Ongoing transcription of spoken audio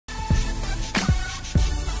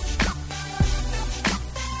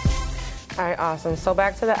All right, awesome. So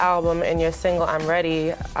back to the album and your single, I'm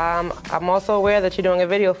Ready. I'm also aware that you're doing a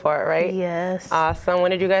video for it, right? Yes. Awesome. When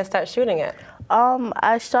did you guys start shooting it?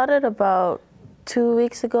 I started about 2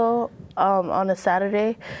 weeks ago on a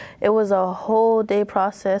Saturday. It was a whole day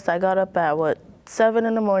process. I got up at, 7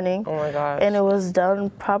 in the morning. Oh my gosh. And it was done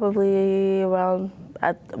probably around,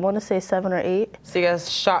 I want to say 7 or 8. So you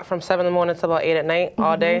guys shot from 7 in the morning to about 8 at night,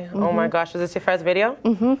 all day? Oh my gosh, was this your first video?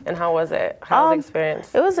 And how was it? How was the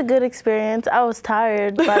experience? It was a good experience. I was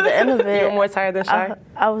tired by the end of it. You were more tired than shy?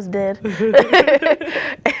 I was dead.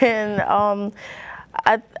 And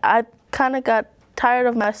I kind of got tired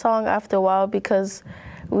of my song after a while because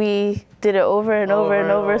we did it over and over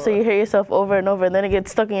and over, so you hear yourself over and over, and then it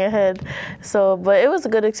gets stuck in your head. So, but it was a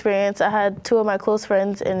good experience. I had 2 of my close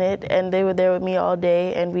friends in it, and they were there with me all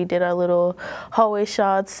day, and we did our little hallway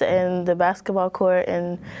shots and the basketball court,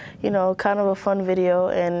 and, you know, kind of a fun video.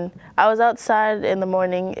 And I was outside in the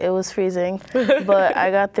morning. It was freezing, but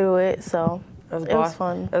I got through it, so it was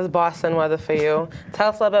fun. It was Boston weather for you. Tell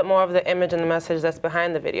us a little bit more of the image and the message that's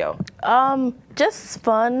behind the video. Just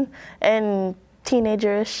fun and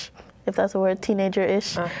teenager-ish, if that's a word,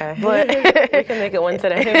 teenager-ish. Okay. But we can make it one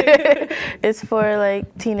today. It's for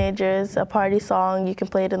like teenagers, a party song. You can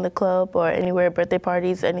play it in the club or anywhere, birthday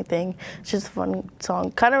parties, anything. It's just a fun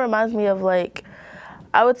song. Kind of reminds me of, like,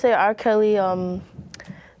 I would say R. Kelly,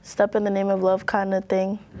 Step in the Name of Love kind of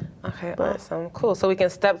thing. Okay, awesome. Cool. So we can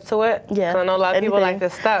step to it? Yeah. I know a lot of people like to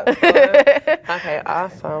step. Okay,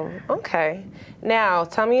 awesome. Okay. Now,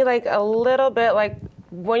 tell me like a little bit, like,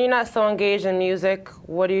 when you're not so engaged in music,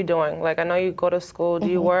 what are you doing? Like, I know you go to school. Do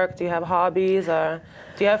you work? Do you have hobbies? Or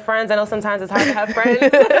do you have friends? I know sometimes it's hard to have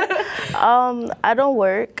friends. I don't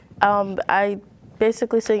work.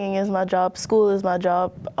 Basically, singing is my job. School is my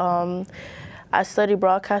job. I study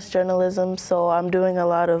broadcast journalism, so I'm doing a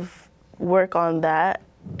lot of work on that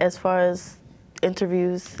as far as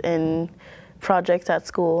interviews and projects at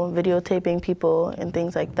school, videotaping people and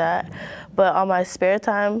things like that. But on my spare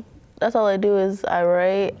time, that's all I do is I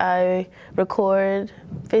write, I record,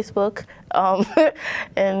 Facebook,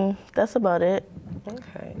 and that's about it.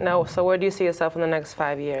 Okay. Now, so where do you see yourself in the next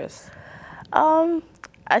 5 years?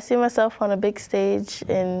 I see myself on a big stage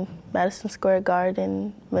in Madison Square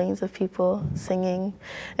Garden, millions of people singing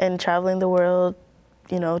and traveling the world,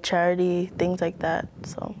 you know, charity, things like that.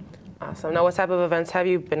 So. Awesome. Now, what type of events have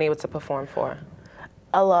you been able to perform for?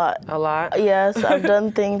 A lot. A lot? Yes, I've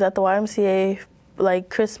done things at the YMCA, like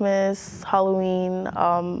Christmas, Halloween,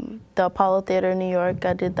 the Apollo Theater in New York.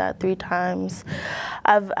 I did that 3 times.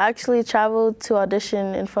 I've actually traveled to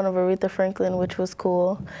audition in front of Aretha Franklin, which was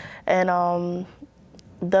cool, and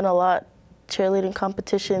done a lot, cheerleading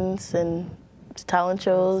competitions and talent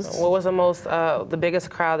shows. What was the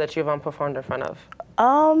biggest crowd that you've performed in front of?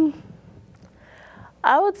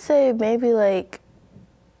 I would say maybe like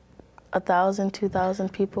 1,000,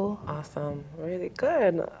 2,000 people. Awesome, really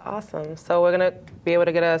good, awesome. So we're gonna be able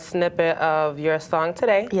to get a snippet of your song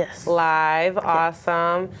today. Yes. Live,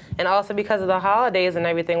 awesome. And also because of the holidays and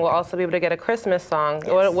everything, we'll also be able to get a Christmas song.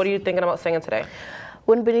 Yes. What are you thinking about singing today?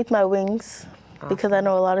 Wind Beneath My Wings, because I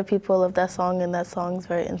know a lot of people love that song, and that song's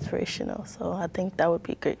very inspirational. So I think that would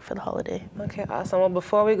be great for the holiday. Okay, awesome. Well,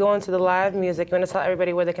 before we go into the live music, you want to tell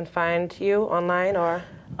everybody where they can find you online, or?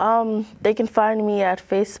 They can find me at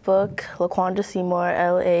Facebook, LaQuandra Seymore,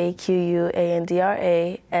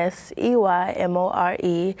 LaQuandra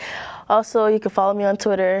Seymore. Also, you can follow me on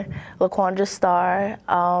Twitter, LaQuandra Star.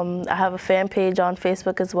 I have a fan page on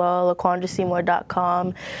Facebook as well,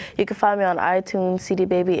 LaQuandraSeymore.com. You can find me on iTunes, CD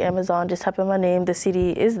Baby, Amazon. Just type in my name. The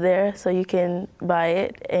CD is there, so you can buy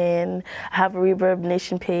it. And I have a Reverb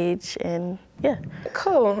Nation page, and yeah.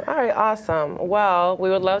 Cool. All right, awesome. Well, we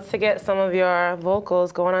would love to get some of your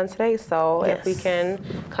vocals going on today, so yes. If we can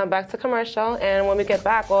come back to commercial, and when we get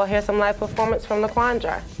back, we'll hear some live performance from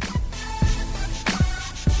LaQuandra.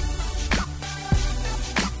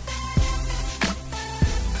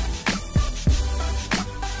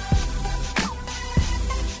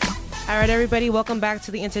 All right, everybody, welcome back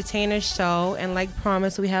to the Entertainer Show. And like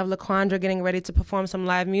promised, we have LaQuandra getting ready to perform some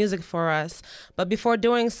live music for us. But before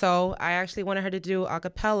doing so, I actually wanted her to do a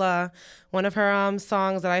cappella, one of her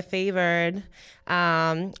songs that I favored.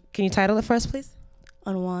 Can you title it for us, please?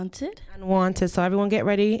 Unwanted. Unwanted. So everyone get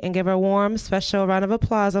ready and give her a warm, special round of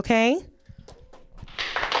applause, okay?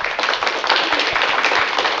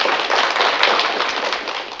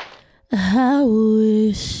 I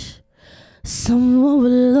wish someone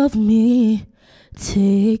would love me,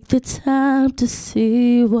 take the time to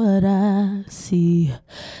see what I see.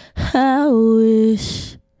 I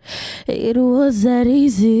wish it was that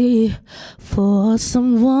easy for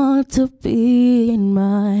someone to be in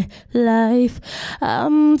my life.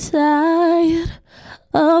 I'm tired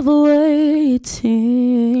of waiting.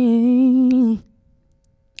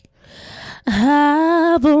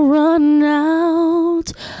 I've run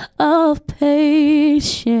out of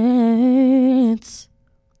patience.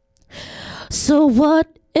 So what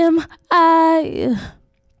am I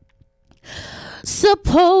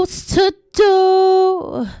supposed to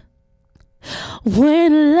do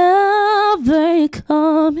when love ain't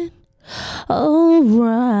coming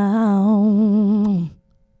around?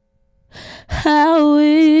 I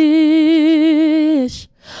wish,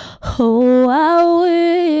 oh I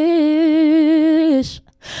wish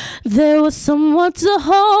there was someone to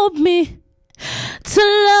hold me, to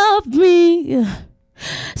love me,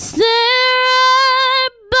 stay right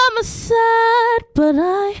by my side, but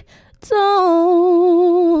I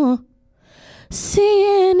don't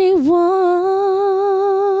see anyone.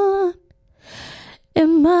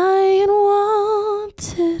 Am I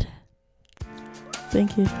unwanted?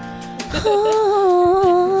 Thank you. Oh,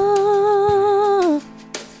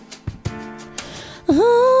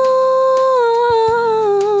 oh.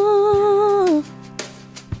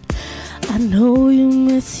 I know you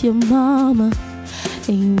miss your mama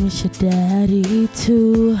and you miss your daddy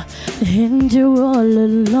too, and you're all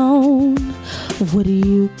alone. What are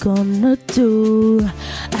you gonna do?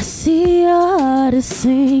 I see your heart is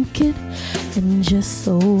sinking and just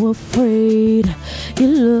so afraid. You're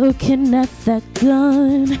looking at that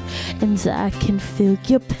gun and I can feel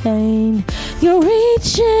your pain. You're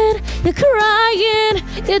reaching, you're crying,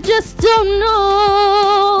 you just don't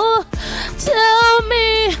know. Tell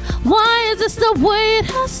me, why is this the way it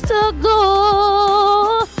has to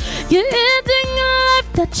go? You're ending a life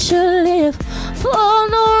that you live for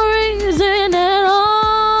no reason at all.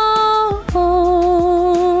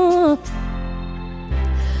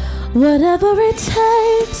 Whatever it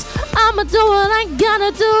takes, I'ma do what I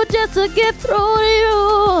gotta do just to get through to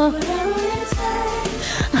you.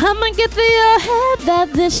 I'ma get through your head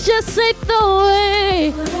that this just ain't the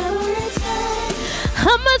way.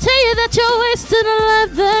 I'ma tell you that you're wasting a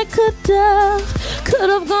life that could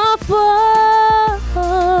have gone far.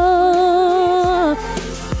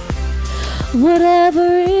 Whatever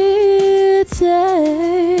it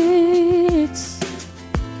takes.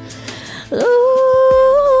 Ooh,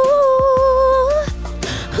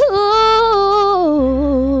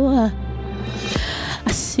 ooh.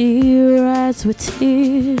 I see your eyes with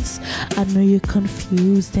tears. I know you're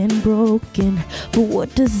confused and broken, but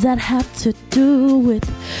what does that have to do with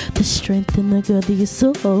the strength in the girl that you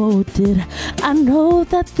so did? I know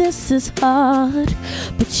that this is hard,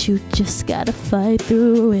 but you just gotta fight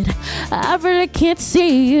through it. I really can't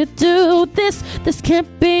see you do this. This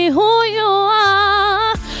can't be who you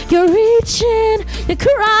are. You're reaching, you're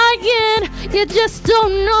crying, you just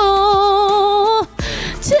don't know.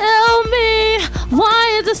 Tell me, why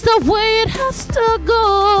is this the way it has to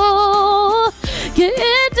go? You're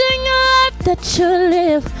ending a life that you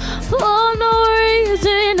live for no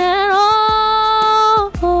reason at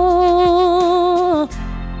all.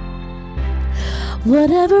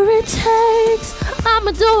 Whatever it takes,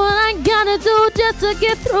 I'ma do what I gotta do just to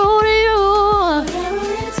get through to you.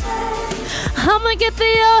 I'ma get through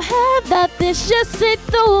your head that this just ain't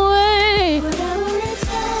the way.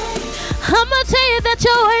 I'ma tell you that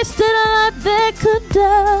you're wasting a life that could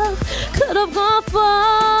have gone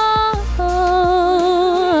far.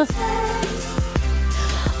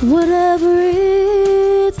 Whatever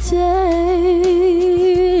it takes.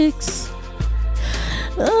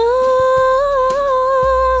 Oh,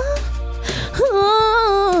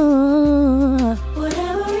 oh.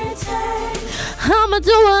 Whatever it takes. I'ma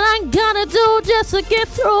do what I gotta do just to get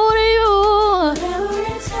through to you. Whatever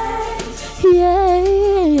it takes. Yeah,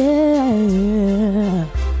 yeah, yeah.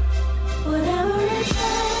 Whatever it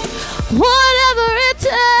takes. Whatever it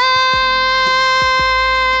takes.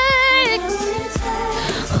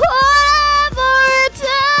 Whatever it takes.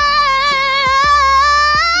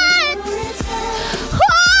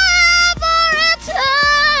 Whatever it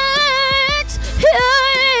takes. Yeah,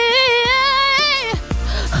 yeah.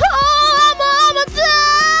 Oh, I'ma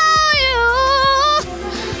tell you.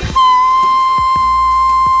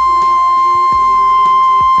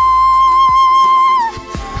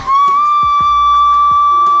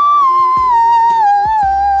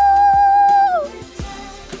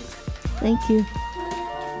 Thank you.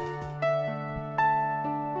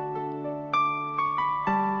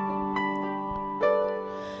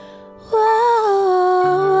 Whoa.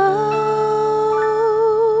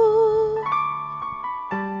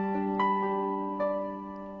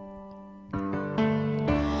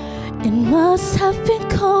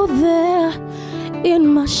 you're there in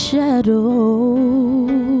my shadow,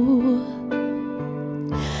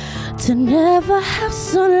 to never have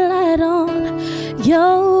sunlight on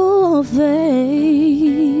your face.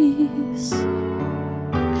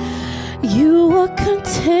 You were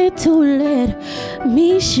content to let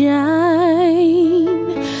me shine,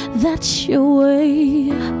 that's your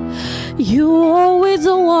way. You always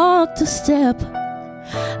walked a step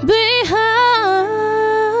behind.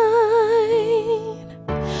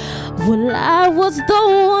 Well, I was the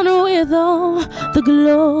one with all the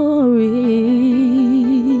glory,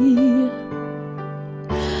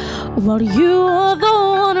 while you are the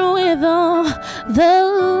one with all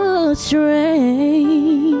the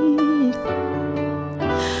strength.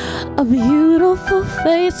 A beautiful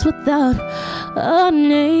face without a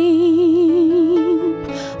name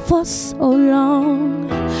for so long,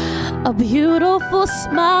 a beautiful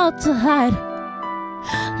smile to hide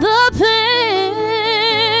the pain.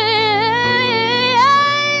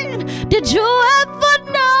 Did you ever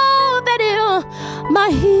know that you're my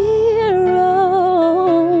hero?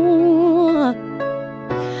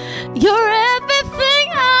 You're everything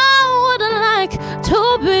I would like to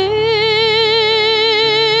be.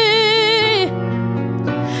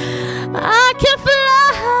 I can fly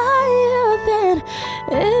higher than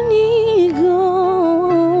an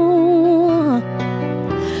eagle,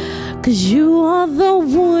 'cause you are the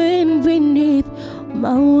wind beneath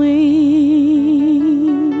my wings.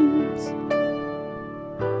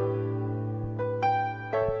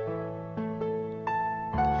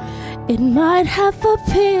 It might have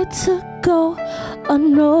appeared to go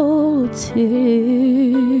unnoticed,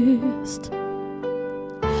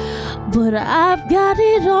 but I've got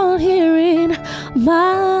it all here in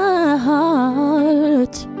my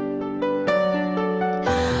heart.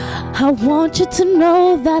 I want you to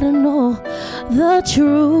know that I know the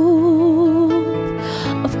truth.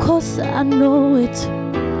 Of course I know it.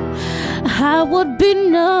 I would be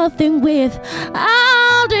nothing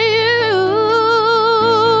without you.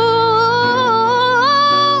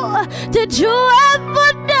 Did you ever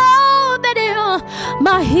know that you're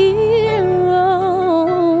my hero?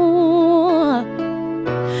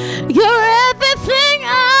 You're everything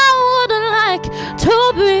I would like to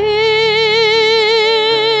be.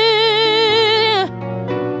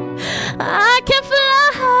 I can fly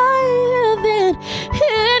higher than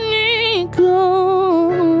an eagle,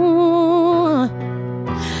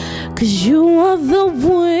 'cause you are the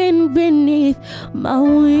wind beneath my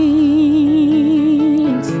wings.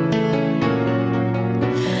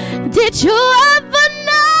 Did you ever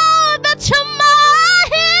know that you're my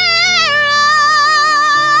hero?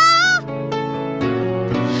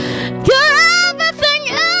 You're everything,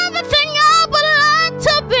 everything I would like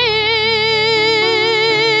to be.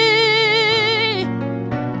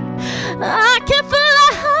 I can fly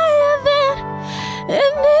higher than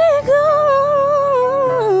an eagle,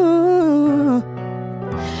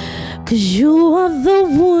 'cause you are the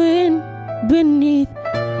wind beneath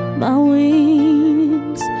my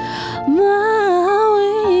wings. My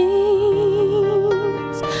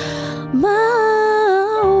wings, my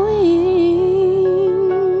wings.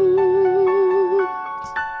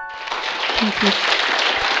 Thank you.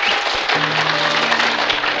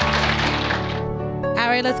 All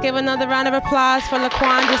right, let's give another round of applause for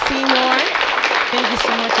LaQuandra Seymore. Thank you so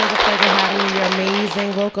much. It was a pleasure having you. You're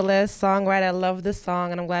amazing vocalist, songwriter. I love this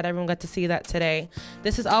song, and I'm glad everyone got to see that today.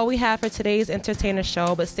 This is all we have for today's Entertainer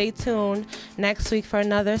Show, but stay tuned next week for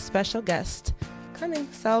another special guest coming.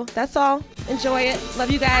 So that's all. Enjoy it.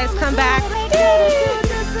 Love you guys. Come back.